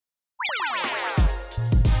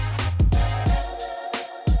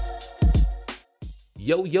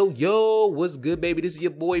Yo, yo, yo, what's good, baby? This is your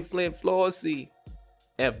boy, Flynt Flossy.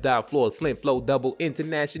 F.Floss, Flynt Flow Double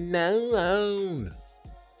International.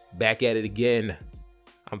 Back at it again.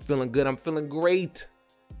 I'm feeling good. I'm feeling great.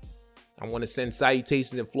 I want to send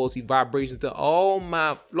salutations and flossy vibrations to all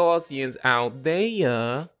my Flossians out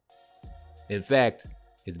there. In fact,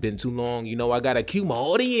 it's been too long. You know, I got to cue my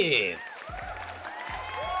audience.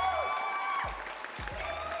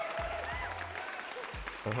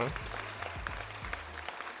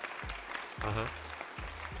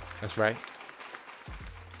 That's right.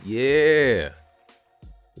 Yeah.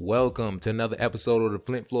 Welcome to another episode of the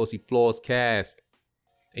Flynt Flossy FlossCast.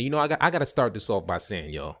 And you know, I got to start this off by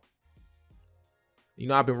saying, y'all, you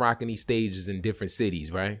know, I've been rocking these stages in different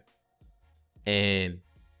cities, right? And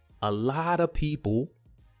a lot of people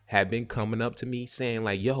have been coming up to me saying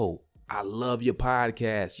like, yo, I love your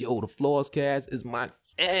podcast. Yo, the FlossCast is my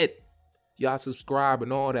shit. Y'all subscribe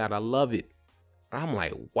and all that. I love it. And I'm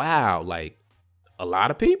like, wow, like a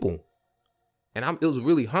lot of people. And it was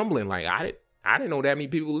really humbling. Like I didn't know that many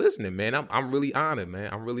people listening, man. I'm really honored,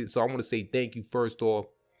 man. So I want to say thank you first off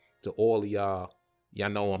to all of y'all.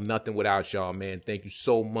 Y'all know I'm nothing without y'all, man. Thank you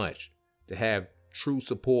so much to have true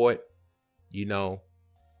support. You know,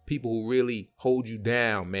 people who really hold you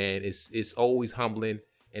down, man. It's always humbling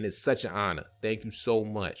and it's such an honor. Thank you so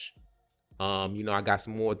much. You know, I got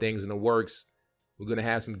some more things in the works. We're gonna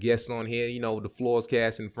have some guests on here, you know, the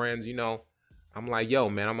FlossCast and friends, you know. I'm like, yo,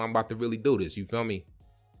 man, I'm about to really do this, you feel me?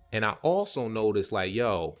 And I also noticed like,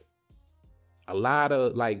 yo, a lot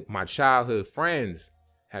of like my childhood friends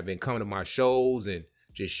have been coming to my shows and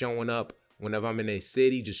just showing up whenever I'm in a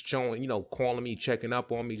city, just showing, you know, calling me, checking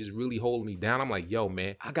up on me, just really holding me down. I'm like, yo,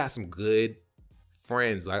 man, I got some good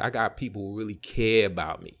friends. Like I got people who really care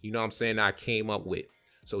about me. You know what I'm saying? I came up with.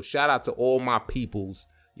 So shout out to all my peoples.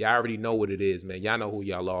 Y'all already know what it is, man. Y'all know who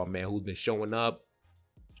y'all are, man, who's been showing up,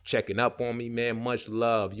 checking up on me, man. Much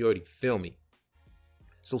love. You already feel me.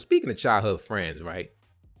 So speaking of childhood friends, right?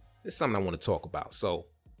 It's something I want to talk about. So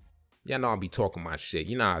y'all know I'll be talking my shit.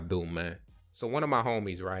 You know how I do, man. So one of my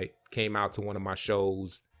homies, right, came out to one of my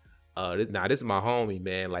shows. This is my homie,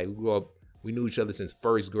 man. Like we grew up, we knew each other since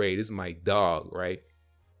first grade. This is my dog, right?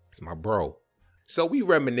 It's my bro. So we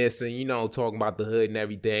reminiscing, you know, talking about the hood and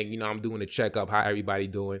everything. You know, I'm doing a checkup, how everybody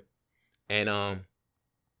doing. And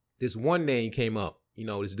this one name came up. You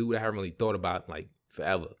know, this dude I haven't really thought about like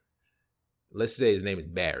forever. Let's say his name is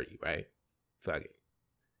Barry, right? Fuck it.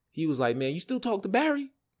 He was like, man, you still talk to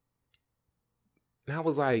Barry? And I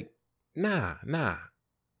was like, nah.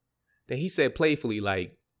 Then he said playfully,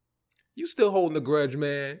 like, you still holding the grudge,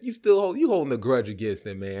 man? You holding the grudge against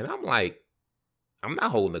him, man? I'm like, I'm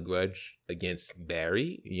not holding a grudge against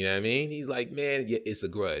Barry. You know what I mean? He's like, man, yeah, it's a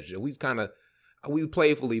grudge. And we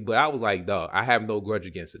playfully, but I was like, dog, I have no grudge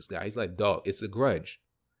against this guy. He's like, dog, it's a grudge.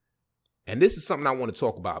 And this is something I want to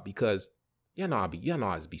talk about because y'all know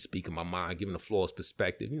I be speaking my mind, giving a flawless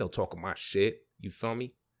perspective, you know, talking my shit. You feel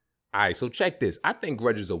me? All right, so check this. I think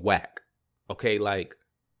grudges are whack. Okay, like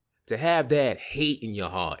to have that hate in your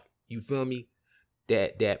heart. You feel me?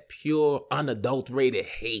 That pure, unadulterated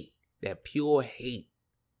hate. That pure hate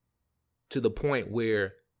to the point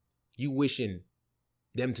where you wishing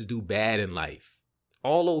them to do bad in life.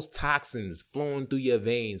 All those toxins flowing through your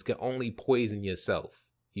veins can only poison yourself.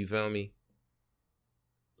 You feel me?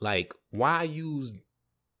 Like, why use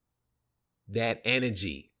that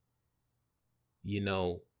energy, you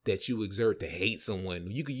know, that you exert to hate someone?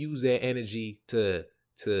 You could use that energy to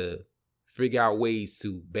figure out ways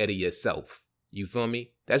to better yourself. You feel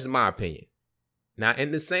me? That's my opinion. Now,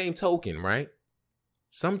 in the same token, right?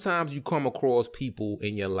 Sometimes you come across people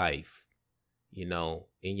in your life, you know,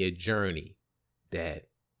 in your journey that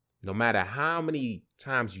no matter how many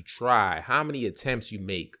times you try, how many attempts you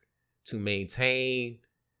make to maintain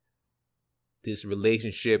this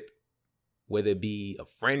relationship, whether it be a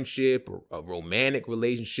friendship or a romantic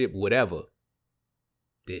relationship, whatever,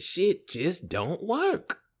 this shit just don't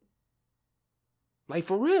work. Like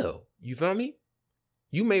for real. You feel me?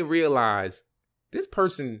 You may realize this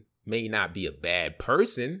person may not be a bad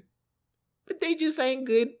person, but they just ain't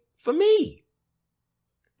good for me.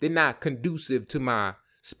 They're not conducive to my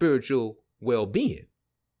spiritual well-being.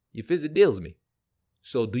 You physically deals me.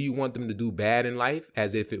 So do you want them to do bad in life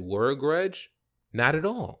as if it were a grudge? Not at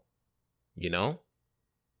all. You know?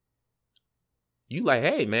 You like,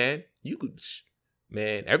 hey, man,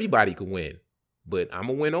 everybody could win. But I'm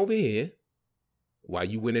going to win over here while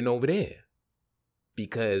you winning over there.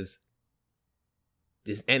 Because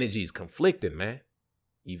this energy is conflicting, man.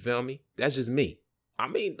 You feel me? That's just me. I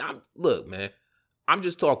mean, look, man. I'm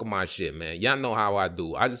just talking my shit, man. Y'all know how I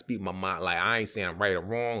do. I just speak my mind. Like, I ain't saying I'm right or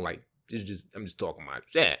wrong. Like, I'm just talking about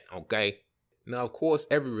that, okay? Now, of course,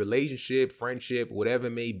 every relationship, friendship, whatever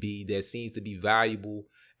it may be that seems to be valuable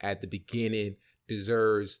at the beginning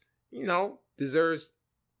deserves,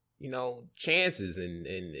 chances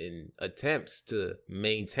and attempts to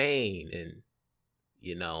maintain. And,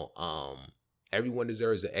 everyone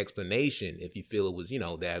deserves an explanation if you feel it was,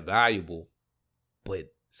 that valuable.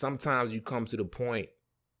 But sometimes you come to the point,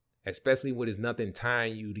 especially when there's nothing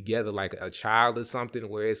tying you together like a child or something,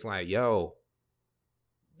 where it's like, yo,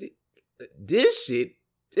 this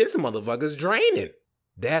motherfucker's draining.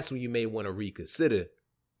 That's when you may want to reconsider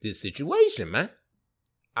this situation, man.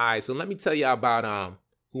 All right, so let me tell y'all about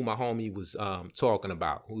who my homie was talking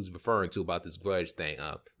about, who's referring to about this grudge thing.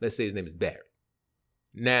 Let's say his name is Barry.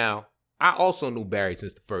 Now, I also knew Barry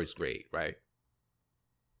since the first grade, right?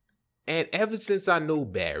 And ever since I knew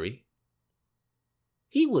Barry,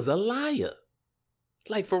 he was a liar.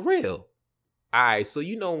 Like, for real. All right, so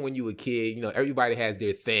when you a kid, everybody has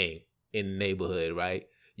their thing in the neighborhood, right?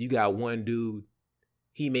 You got one dude,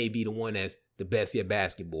 he may be the one that's the best at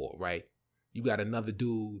basketball, right? You got another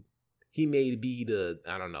dude, he may be the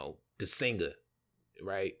singer,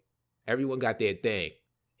 right? Everyone got their thing.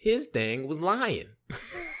 His thing was lying.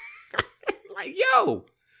 Like, yo,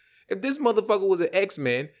 if this motherfucker was an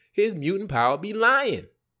X-Men, his mutant power be lying.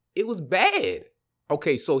 It was bad.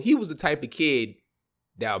 Okay, so he was the type of kid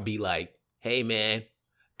that would be like, hey, man,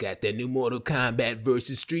 got that new Mortal Kombat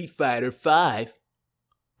versus Street Fighter 5.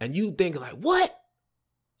 And you think like, what?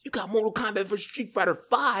 You got Mortal Kombat versus Street Fighter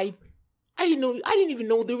 5? I didn't even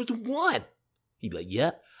know there was one. He'd be like,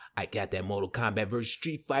 yep, I got that Mortal Kombat versus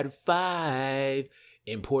Street Fighter 5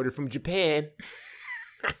 imported from Japan.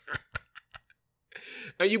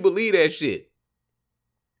 And you believe that shit.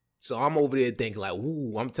 So I'm over there thinking like,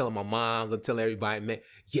 ooh, I'm telling my moms, I'm telling everybody, man,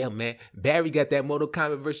 yeah, man, Barry got that Mortal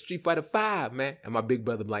Kombat versus Street Fighter 5, man. And my big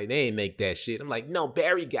brother be like, they ain't make that shit. I'm like, no,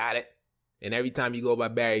 Barry got it. And every time you go by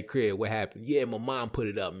Barry's crib, what happened? Yeah, my mom put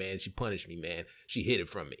it up, man. She punished me, man. She hid it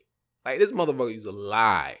from me. Like, this motherfucker used to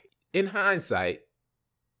lie. In hindsight,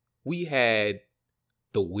 we had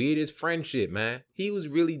the weirdest friendship, man. He was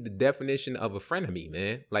really the definition of a frenemy,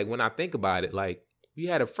 man. Like, when I think about it, like, we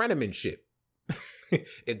had a frenemanship.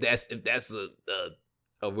 if that's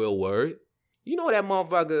a real word. You know that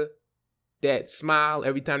motherfucker that smile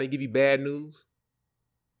every time they give you bad news?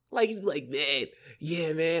 Like, he's like, man,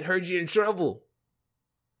 yeah, man, heard you in trouble.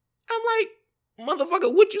 I'm like,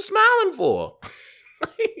 motherfucker, what you smiling for?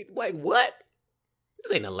 Like, what?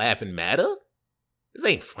 This ain't a laughing matter. This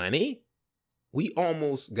ain't funny. We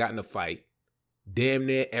almost got in a fight damn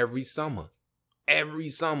near every summer. Every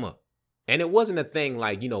summer. And it wasn't a thing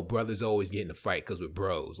like, brothers always get in a fight because we're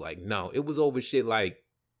bros. Like, no, it was over shit like,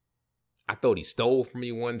 I thought he stole from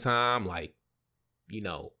me one time. Like,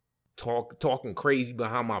 talking crazy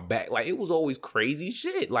behind my back. Like, it was always crazy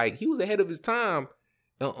shit. Like, he was ahead of his time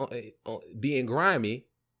being grimy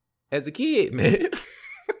as a kid, man.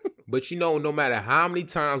 But no matter how many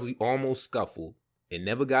times we almost scuffled, it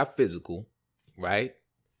never got physical, right?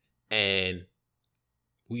 And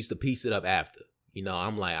we used to piece it up after.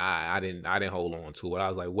 I'm like, I didn't hold on to it. I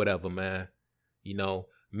was like, whatever, man.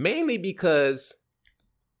 Mainly because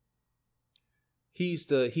he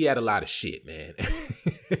had a lot of shit, man.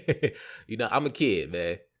 I'm a kid,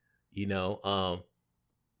 man.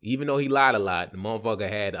 Even though he lied a lot, the motherfucker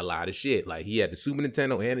had a lot of shit. Like, he had the Super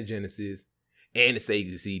Nintendo and the Genesis and the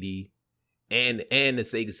Sega CD and the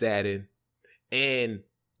Sega Saturn and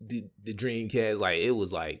the Dreamcast. Like, it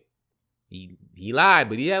was like, he lied,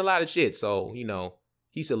 but he had a lot of shit. So, he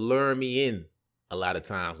used to lure me in a lot of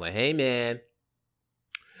times. Like, hey, man,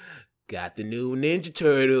 got the new Ninja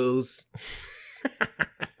Turtles.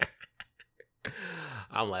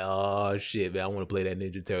 I'm like, oh, shit, man, I want to play that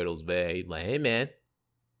Ninja Turtles, man. He's like, hey, man,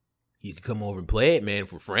 you can come over and play it, man,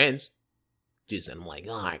 for friends. I'm like,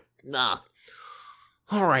 all right, nah.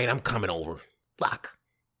 All right, I'm coming over. Fuck.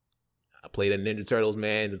 I played that Ninja Turtles,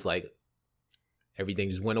 man. It's like, everything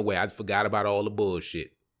just went away. I just forgot about all the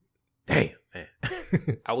bullshit. Damn, man.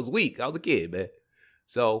 I was weak. I was a kid, man.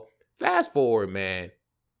 So, fast forward, man.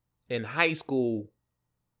 In high school,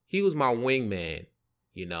 he was my wingman,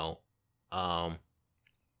 a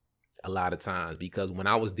lot of times. Because when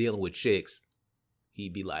I was dealing with chicks,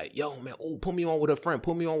 he'd be like, yo, man, oh, put me on with a friend.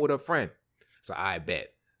 Put me on with a friend. So, I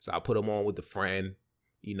bet. So, I put him on with the friend,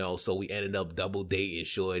 so we ended up double dating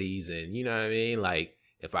shorties. And, you know what I mean? Like,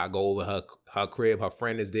 if I go over her crib, her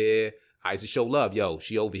friend is there, I used to show love. Yo,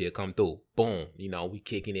 she over here, come through. Boom. We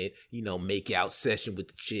kicking it, make out session with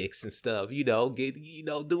the chicks and stuff, doing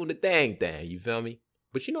the thing. You feel me?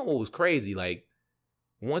 But what was crazy? Like,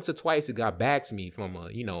 once or twice it got back to me from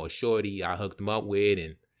a shorty I hooked him up with.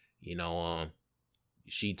 And, You know,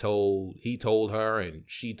 he told her, and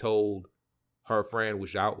she told her friend,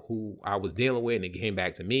 who I was dealing with, and it came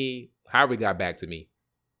back to me. However, it got back to me.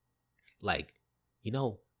 Like,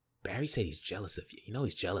 Barry said he's jealous of you.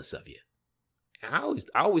 He's jealous of you. And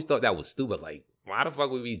I always thought that was stupid. Like, why the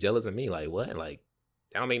fuck would he be jealous of me? Like, what? Like,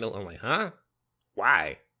 that don't make no. I'm like, huh?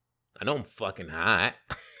 Why? I know I'm fucking hot.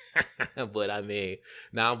 But I mean,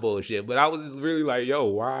 nah, I'm bullshit. But I was just really like, yo,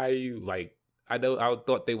 why are you like? I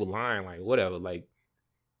thought they were lying. Like, whatever. Like,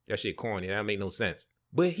 that shit corny. That make no sense.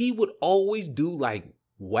 But he would always do like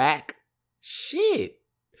whack shit.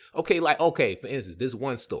 Okay, for instance, this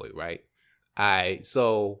one story, right?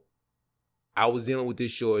 So I was dealing with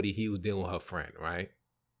this shorty. He was dealing with her friend, right?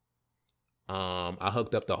 I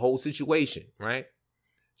hooked up the whole situation, right?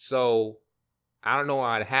 So I don't know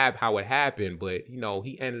how it happened, but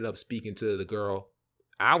he ended up speaking to the girl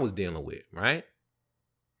I was dealing with, right?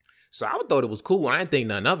 So I thought it was cool. I didn't think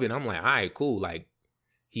nothing of it. I'm like, all right, cool. Like,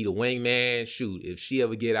 he the wingman. Shoot, if she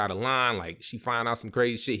ever get out of line, like she find out some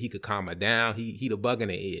crazy shit, he could calm her down. He the bug in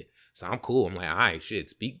the ear. So I'm cool. I'm like, all right, shit,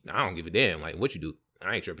 speak. I don't give a damn. Like, what you do?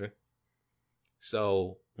 I ain't tripping.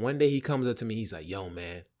 So one day he comes up to me. He's like, yo,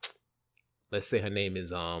 man, let's say her name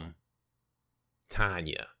is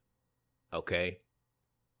Tanya. Okay.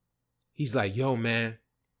 He's like, yo, man,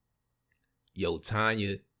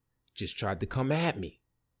 Tanya just tried to come at me.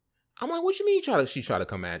 I'm like, what you mean she tried to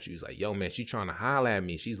come at you? He's like, yo, man, she trying to holler at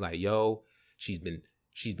me. She's like, yo, she's been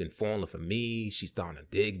falling for me. She's starting to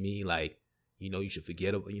dig me. Like, you should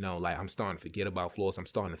forget about, like, I'm starting to forget about Floss. I'm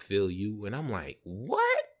starting to feel you. And I'm like,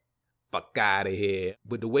 what? Fuck out of here.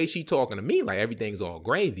 But the way she talking to me, like, everything's all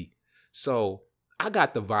gravy. So I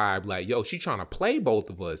got the vibe like, yo, she trying to play both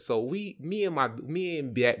of us. So me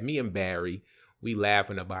and Barry, we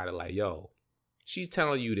laughing about it like, yo, she's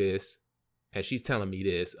telling you this and she's telling me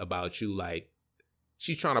this about you. Like,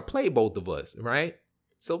 she's trying to play both of us, right?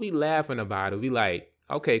 So we laughing about it. We like,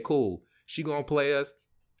 okay, cool. She gonna play us.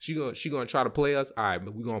 She gonna try to play us. All right,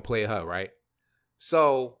 but we gonna play her, right?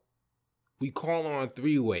 So we call on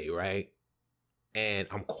three-way, right? And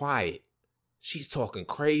I'm quiet. She's talking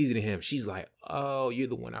crazy to him. She's like, oh, you're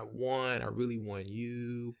the one I want. I really want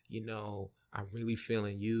you. I'm really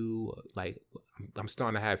feeling you. Like, I'm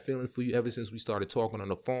starting to have feelings for you ever since we started talking on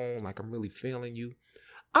the phone. Like, I'm really feeling you.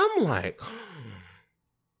 I'm like,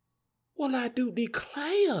 well, I do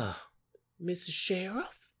declare, Mrs.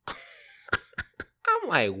 Sheriff. I'm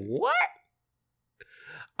like, what?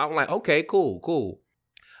 I'm like, okay, cool.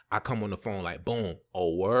 I come on the phone like, boom.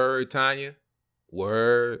 Oh, word, Tanya?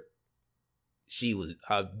 Word.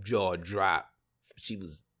 Her jaw dropped. She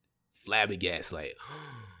was flabbergasted,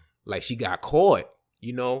 like she got caught,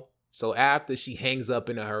 So after she hangs up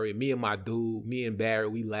in a hurry, me and Barry,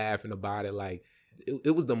 we laughing about it. Like,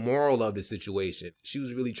 it was the moral of the situation. She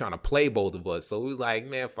was really trying to play both of us. So it was like,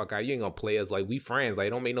 man, fuck out. You ain't gonna play us. Like, we friends. Like,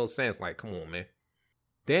 it don't make no sense. Like, come on, man.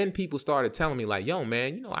 Then people started telling me like, yo,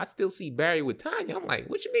 man, I still see Barry with Tanya. I'm like,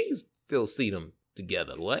 what you mean you still see them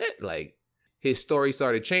together? What? Like, his story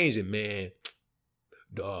started changing, man.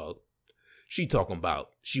 Dog, she talking about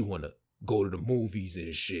she want to go to the movies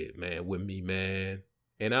and shit, man, with me, man.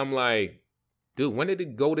 And I'm like, dude, when did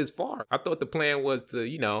it go this far? I thought the plan was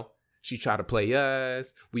to, she try to play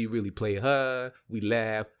us. We really play her. We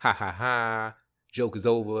laugh. Ha, ha, ha. Joke is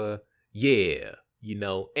over. Yeah,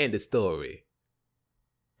 end of story.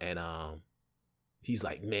 And he's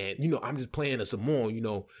like, man, I'm just playing her some more,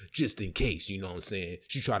 just in case, you know what I'm saying?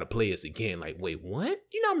 She tried to play us again. Like, wait, what?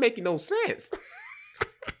 You're not making no sense.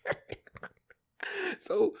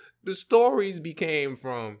 So the stories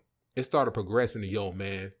it started progressing to, yo,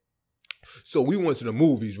 man. So we went to the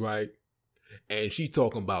movies, right? And she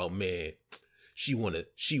talking about, man, she wanna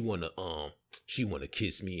kiss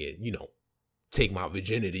me and, take my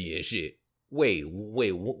virginity and shit. Wait, what?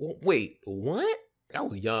 I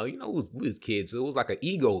was young, we was kids, so it was like an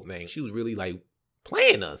ego thing. She was really like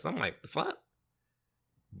playing us. I'm like, the fuck?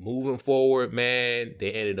 Moving forward, man,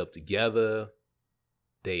 they ended up together.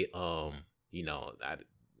 They, I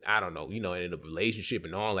don't know, ended up relationship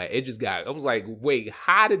and all that. I was like, wait,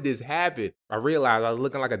 how did this happen? I realized I was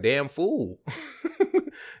looking like a damn fool.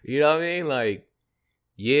 You know what I mean? Like,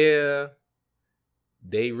 yeah,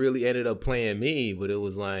 they really ended up playing me, but it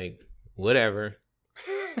was like, whatever.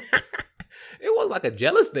 It was like a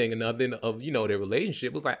jealous thing and nothing of, their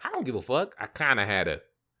relationship. It was like, I don't give a fuck. I kind of had a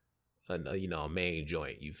main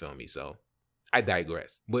joint, you feel me? So I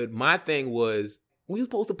digress. But my thing was, we were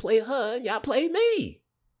supposed to play her and y'all played me.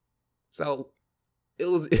 So it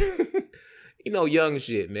was, young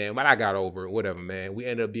shit, man. But I got over it, whatever, man. We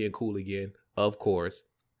ended up being cool again, of course.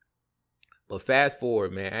 But fast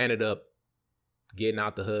forward, man, I ended up getting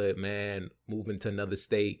out the hood, man, moving to another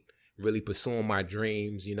state, really pursuing my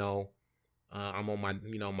dreams, I'm on my,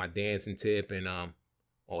 my dancing tip and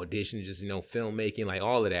audition, just, filmmaking, like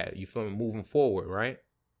all of that. You feel me? Moving forward, right?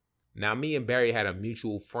 Now, me and Barry had a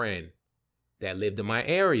mutual friend that lived in my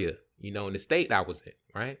area, in the state I was in,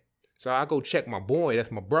 right? So I go check my boy,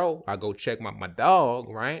 that's my bro. I go check my dog,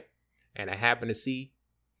 right? And I happen to see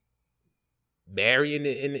Barry in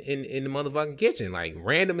the motherfucking kitchen, like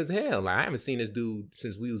random as hell. Like I haven't seen this dude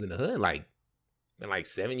since we was in the hood, like in like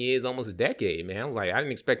 7 years, almost a decade, man. I was like, I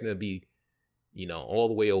didn't expect him to be, all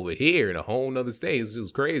the way over here in a whole nother state. It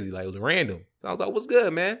was crazy, like it was random. So I was like, what's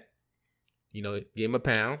good, man? Give him a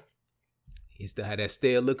pound. He still had that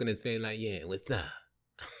stare look on his face, like, yeah, what's up?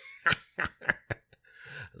 I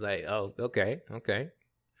was like, oh, okay.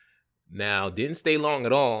 Now, didn't stay long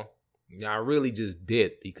at all. I really just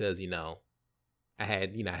dipped because, I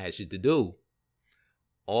had shit to do.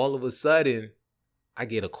 All of a sudden, I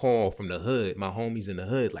get a call from the hood. My homies in the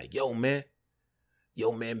hood, like, yo, man,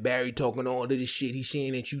 Barry talking all of this shit. He's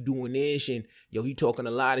saying that you doing this, and he talking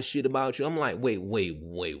a lot of shit about you. I'm like, wait,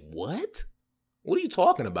 what? What are you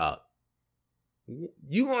talking about?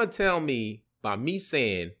 You gonna tell me by me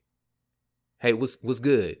saying, hey, what's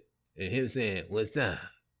good? And him saying, what's up?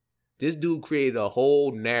 This dude created a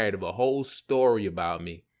whole narrative, a whole story about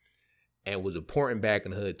me, and was reporting back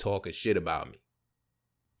in the hood talking shit about me.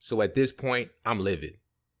 So at this point, I'm livid.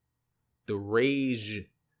 The rage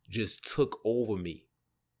just took over me.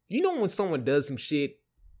 You know when someone does some shit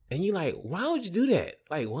and you like, why would you do that?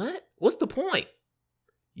 Like, what? What's the point?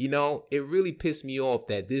 It really pissed me off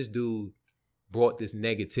that this dude brought this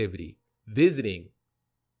negativity, visiting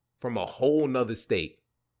from a whole nother state,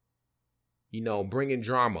 bringing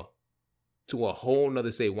drama to a whole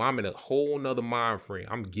nother state. Well, I'm in a whole nother mind frame.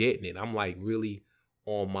 I'm getting it. I'm like really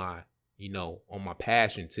on my, on my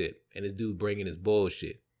passion tip. And this dude bringing his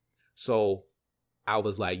bullshit. So I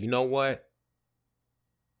was like, you know what?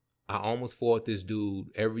 I almost fought this dude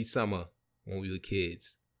every summer when we were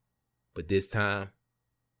kids. But this time,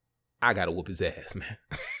 I gotta whoop his ass, man.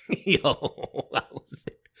 Yo,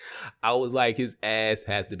 I was like, his ass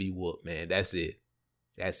has to be whooped, man. That's it.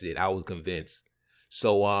 I was convinced.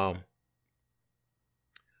 So, I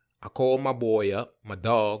called my boy up, my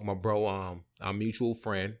dog, my bro, our mutual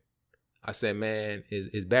friend. I said, man,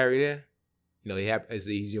 is Barry there? Is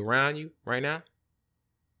he around you right now?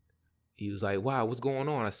 He was like, wow, what's going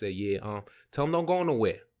on? I said, yeah, tell him don't go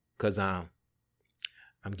nowhere. Cause I'm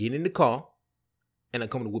getting in the car and I'm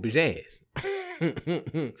coming to whoop his ass.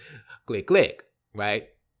 Click, right?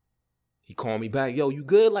 He called me back, yo, you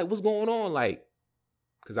good? Like, what's going on? Like,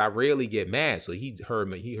 cause I rarely get mad. So he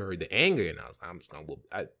heard the anger, and I was like, I'm just gonna whoop.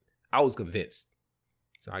 I was convinced.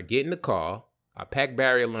 So I get in the car, I pack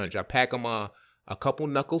Barry a lunch, I pack him a couple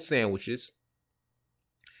knuckle sandwiches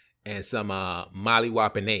and some Molly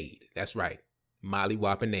Whoppinade. That's right, Molly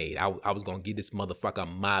Whoppinade. I was gonna give this motherfucker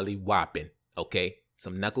Molly Whoppin', okay?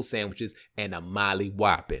 Some knuckle sandwiches and a Molly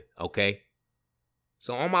Whoppin', okay?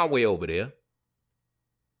 So on my way over there,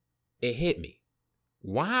 it hit me.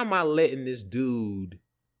 Why am I letting this dude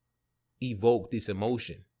evoke this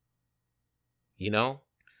emotion?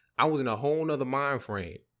 I was in a whole nother mind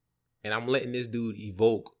frame, and I'm letting this dude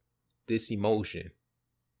evoke this emotion.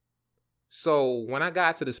 So when I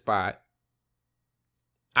got to the spot,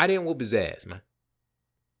 I didn't whoop his ass, man.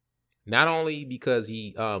 Not only because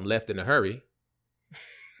he left in a hurry.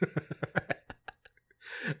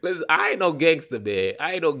 Listen, I ain't no gangster, man.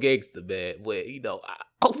 But,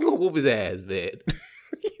 I was going to whoop his ass, man.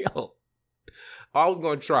 I was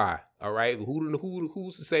going to try, all right?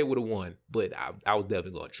 Who's to say would have won? But I was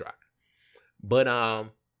definitely going to try. But I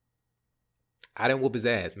didn't whoop his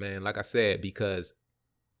ass, man, like I said, because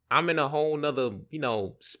I'm in a whole nother,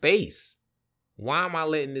 space. Why am I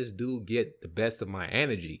letting this dude get the best of my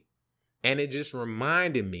energy? And it just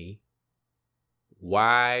reminded me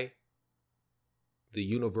why the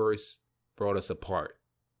universe brought us apart.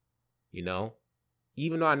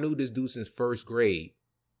 Even though I knew this dude since first grade,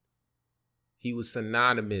 he was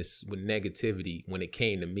synonymous with negativity when it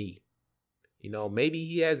came to me. Maybe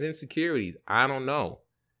he has insecurities. I don't know.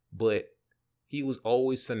 But he was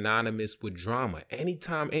always synonymous with drama.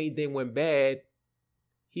 Anytime anything went bad,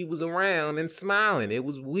 he was around and smiling. It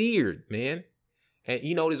was weird, man. And,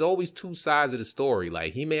 there's always two sides of the story.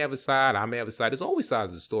 Like, he may have a side, I may have a side. There's always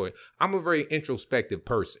sides of the story. I'm a very introspective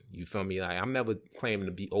person. You feel me? Like, I'm never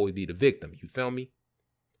claiming to always be the victim. You feel me?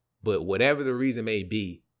 But whatever the reason may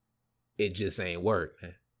be, it just ain't worked,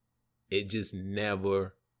 man. It just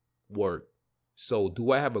never worked. So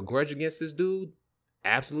do I have a grudge against this dude?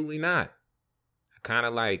 Absolutely not. I kind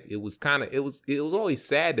of like, it was always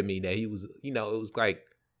sad to me that he was, it was like,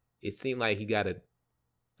 it seemed like he got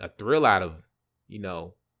a thrill out of,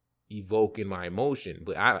 evoking my emotion.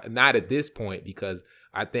 But not at this point, because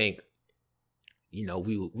I think, we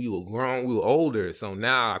were grown, we were older. So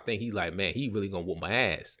now I think he like, man, he really gonna whoop my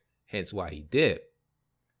ass. Hence why he dipped.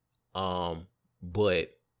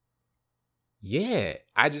 But yeah,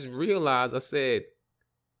 I just realized, I said,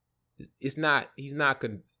 his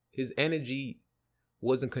energy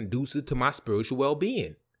wasn't conducive to my spiritual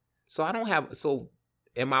well-being. So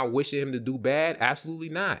am I wishing him to do bad? Absolutely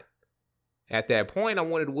not. At that point, I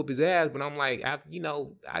wanted to whoop his ass, but I'm like, I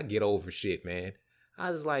get over shit, man.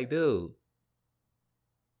 I was like, dude,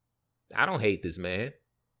 I don't hate this man,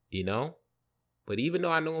 But even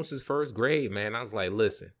though I knew him since first grade, man, I was like,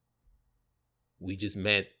 listen, we just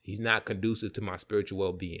meant he's not conducive to my spiritual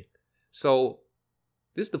well-being. So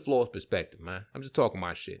this is the Floss perspective, man. I'm just talking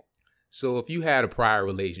my shit. So if you had a prior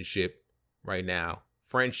relationship right now,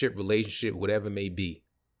 friendship, relationship, whatever it may be,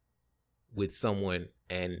 with someone,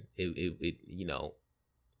 and it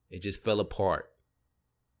just fell apart,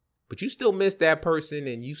 but you still miss that person,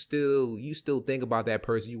 and you still think about that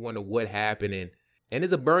person, you wonder what happened, and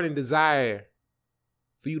there's a burning desire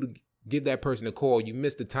for you to give that person a call. You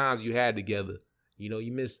miss the times you had together.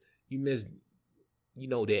 You miss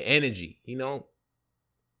their energy,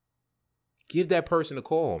 Give that person a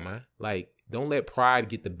call, man. Like, don't let pride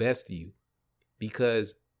get the best of you,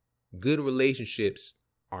 because good relationships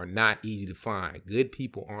are not easy to find. Good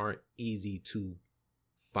people aren't easy to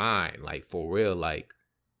find, like, for real. Like,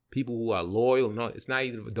 people who are loyal, no, it's not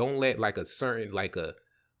easy. Don't let like a certain, like a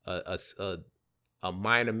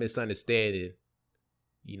minor misunderstanding,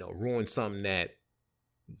 ruin something that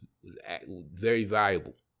was very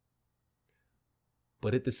valuable.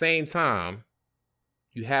 But at the same time,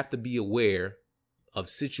 you have to be aware of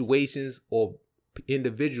situations or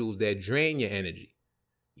individuals that drain your energy.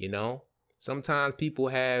 Sometimes people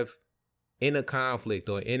have inner conflict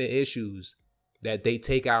or inner issues that they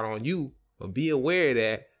take out on you, but be aware of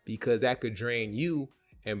that, because that could drain you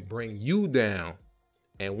and bring you down.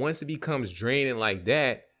 And once it becomes draining like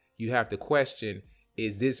that, you have to question,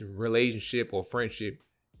 is this relationship or friendship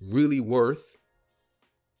really worth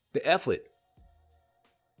the effort?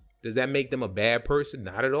 Does that make them a bad person?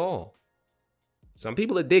 Not at all. Some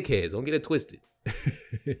people are dickheads. Don't get it twisted.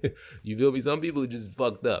 You feel me? Some people are just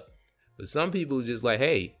fucked up. But some people are just like,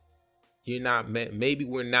 hey, maybe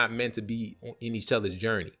we're not meant to be in each other's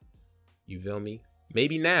journey. You feel me?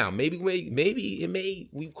 Maybe now. Maybe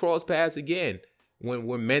we cross paths again when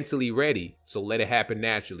we're mentally ready. So let it happen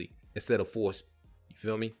naturally instead of forced. You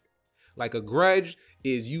feel me? Like a grudge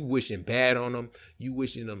is you wishing bad on them. You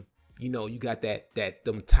wishing them, you got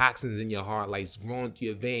them toxins in your heart, like it's growing through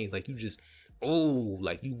your veins. Like you just,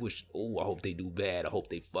 like you wish, I hope they do bad. I hope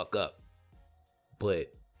they fuck up.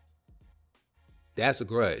 But that's a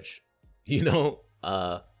grudge,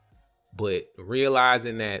 but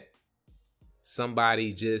realizing that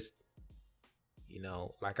somebody just,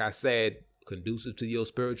 like I said, conducive to your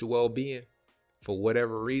spiritual well-being for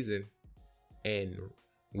whatever reason, and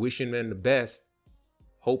wishing them the best,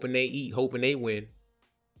 hoping they eat, hoping they win,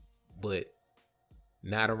 but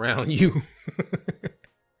not around you.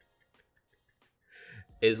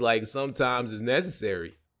 It's like sometimes it's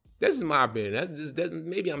necessary. This is my opinion.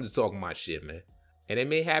 Maybe I'm just talking my shit, man. And it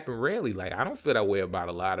may happen rarely. Like, I don't feel that way about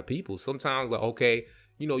a lot of people. Sometimes, like, okay,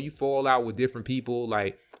 you fall out with different people.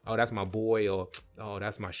 Like, oh, that's my boy, or oh,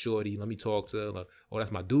 that's my shorty. Let me talk to her. Like, oh,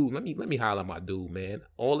 that's my dude. Let me holler at my dude, man.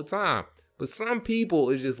 All the time. But some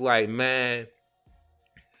people, it's just like, man,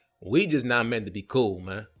 we just not meant to be cool,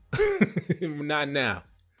 man. Not now.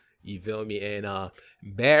 You feel me? And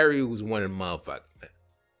Barry was one of the motherfuckers, man.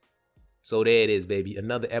 So there it is, baby.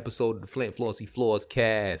 Another episode of the Flynt Flossy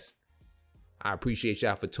FlossCast. I appreciate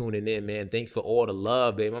y'all for tuning in, man. Thanks for all the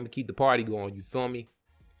love, baby. I'm gonna keep the party going. You feel me?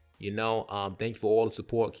 Thank you for all the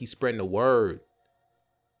support. Keep spreading the word.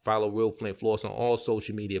 Follow Real Flynt Floss on all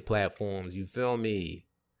social media platforms. You feel me?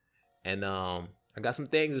 And I got some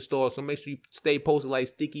things in store, so make sure you stay posted like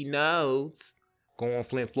sticky notes. Go on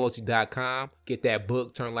FlyntFlossy.com. Get that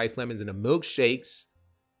book, Turn Life's Lemons into Milkshakes.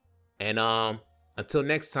 And until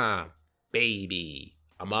next time, baby,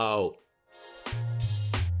 I'm out.